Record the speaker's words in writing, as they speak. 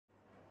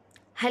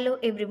Hello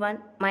everyone,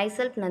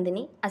 myself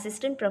Nandhini,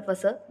 Assistant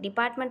Professor,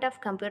 Department of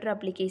Computer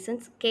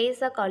Applications,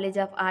 KSA College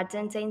of Arts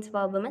and Science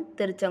for Women,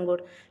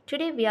 Tiruchangur.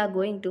 Today we are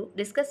going to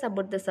discuss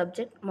about the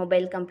subject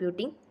Mobile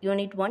Computing,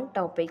 Unit 1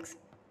 topics.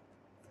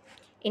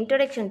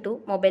 Introduction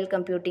to Mobile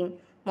Computing.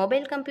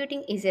 Mobile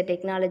computing is a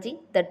technology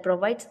that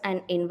provides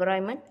an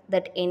environment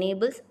that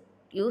enables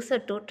user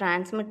to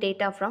transmit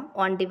data from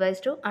one device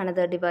to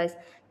another device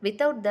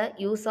without the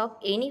use of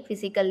any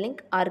physical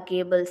link or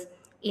cables.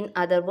 In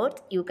other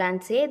words, you can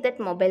say that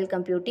mobile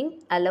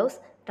computing allows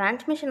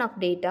transmission of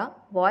data,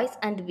 voice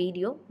and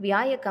video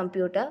via a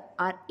computer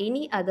or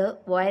any other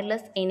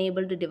wireless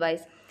enabled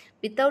device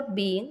without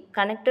being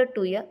connected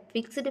to a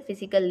fixed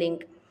physical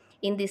link.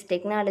 In this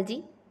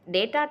technology,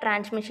 data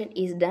transmission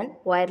is done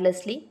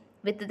wirelessly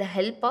with the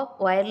help of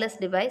wireless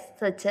devices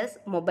such as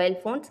mobile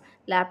phones,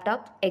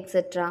 laptops,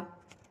 etc.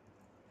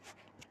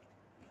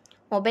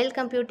 Mobile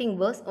computing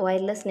was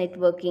wireless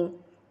networking.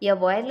 A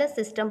wireless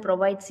system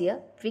provides a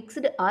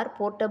fixed or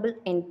portable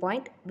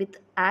endpoint with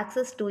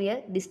access to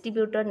a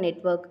distributed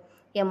network.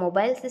 A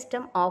mobile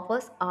system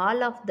offers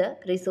all of the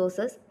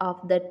resources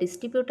of the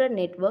distributed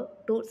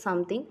network to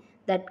something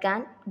that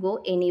can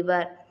go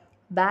anywhere,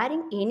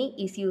 barring any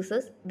issues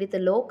with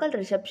local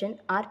reception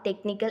or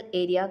technical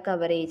area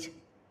coverage.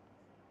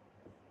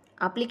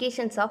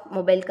 Applications of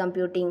mobile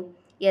computing.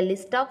 A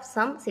list of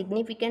some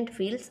significant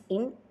fields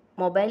in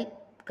mobile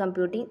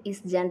computing is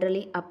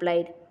generally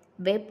applied.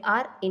 Web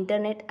or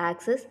internet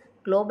access,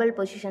 global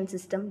position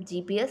system,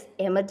 GPS,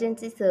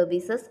 emergency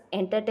services,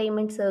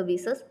 entertainment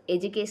services,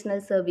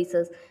 educational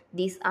services.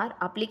 These are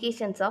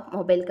applications of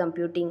mobile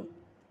computing.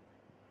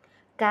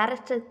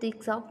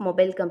 Characteristics of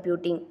mobile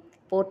computing: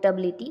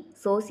 portability,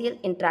 social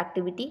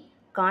interactivity,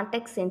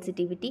 context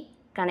sensitivity,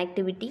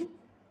 connectivity,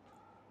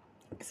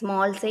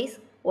 small size,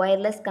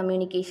 wireless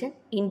communication,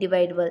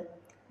 individual.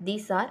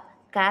 These are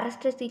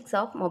characteristics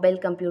of mobile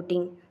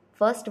computing.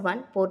 First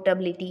one,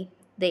 portability.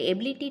 The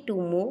ability to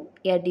move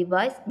a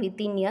device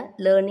within a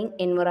learning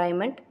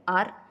environment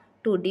or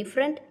to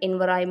different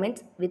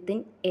environments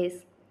within a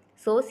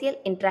social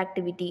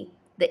interactivity.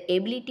 The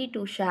ability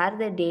to share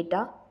the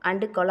data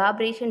and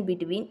collaboration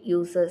between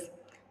users.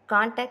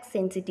 Context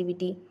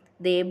sensitivity.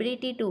 The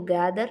ability to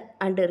gather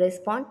and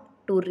respond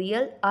to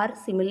real or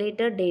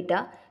simulated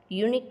data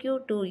unique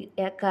to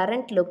a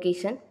current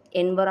location,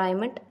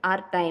 environment,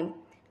 or time.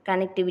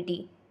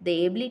 Connectivity.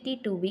 The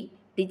ability to be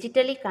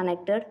digitally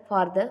connected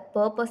for the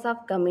purpose of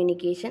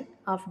communication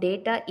of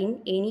data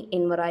in any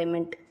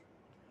environment.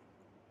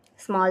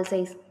 Small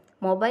size.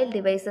 Mobile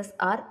devices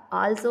are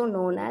also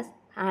known as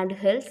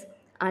handhelds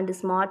and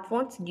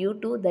smartphones due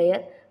to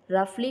their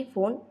roughly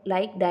phone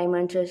like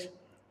dimensions.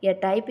 A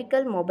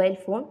typical mobile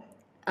phone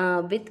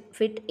with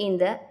fit in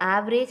the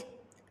average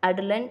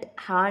adult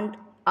hand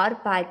or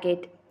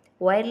pocket.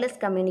 Wireless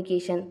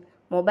communication.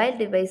 Mobile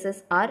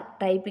devices are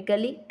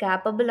typically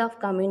capable of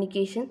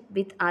communication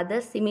with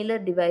other similar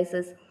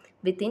devices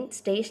within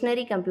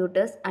stationary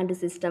computers and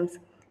systems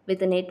with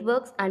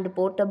networks and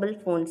portable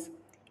phones.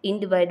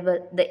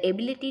 Individual, the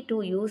ability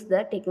to use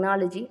the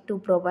technology to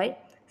provide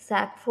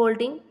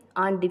scaffolding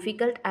on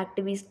difficult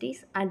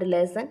activities and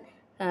lesson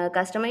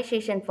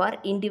customization for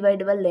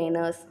individual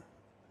learners.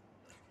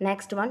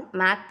 Next one,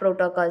 MAC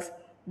protocols.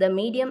 The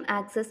medium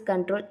access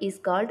control is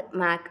called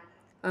MAC.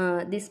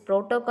 This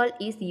protocol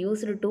is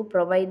used to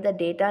provide the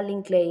data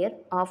link layer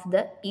of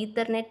the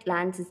Ethernet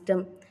LAN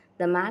system.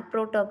 The MAC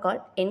protocol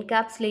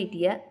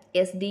encapsulates a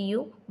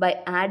SDU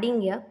by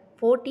adding a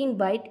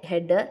 14-byte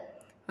header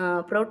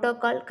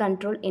protocol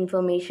control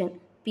information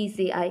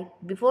PCI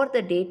before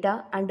the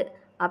data and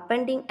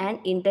appending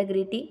an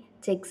integrity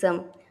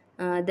checksum.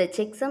 The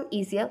checksum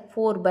is a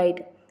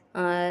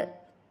 4-byte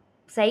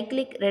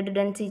cyclic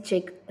redundancy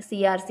check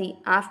CRC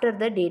after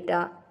the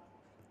data.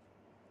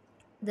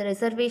 The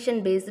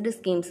reservation based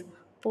schemes.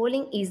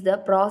 Polling is the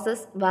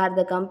process where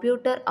the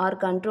computer or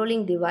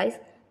controlling device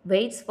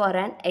waits for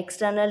an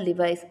external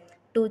device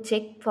to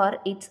check for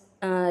its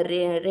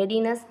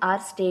readiness or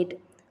state,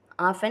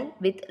 often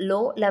with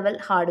low level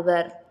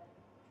hardware.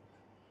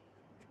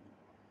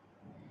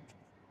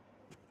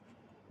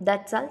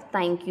 That's all.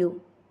 Thank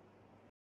you.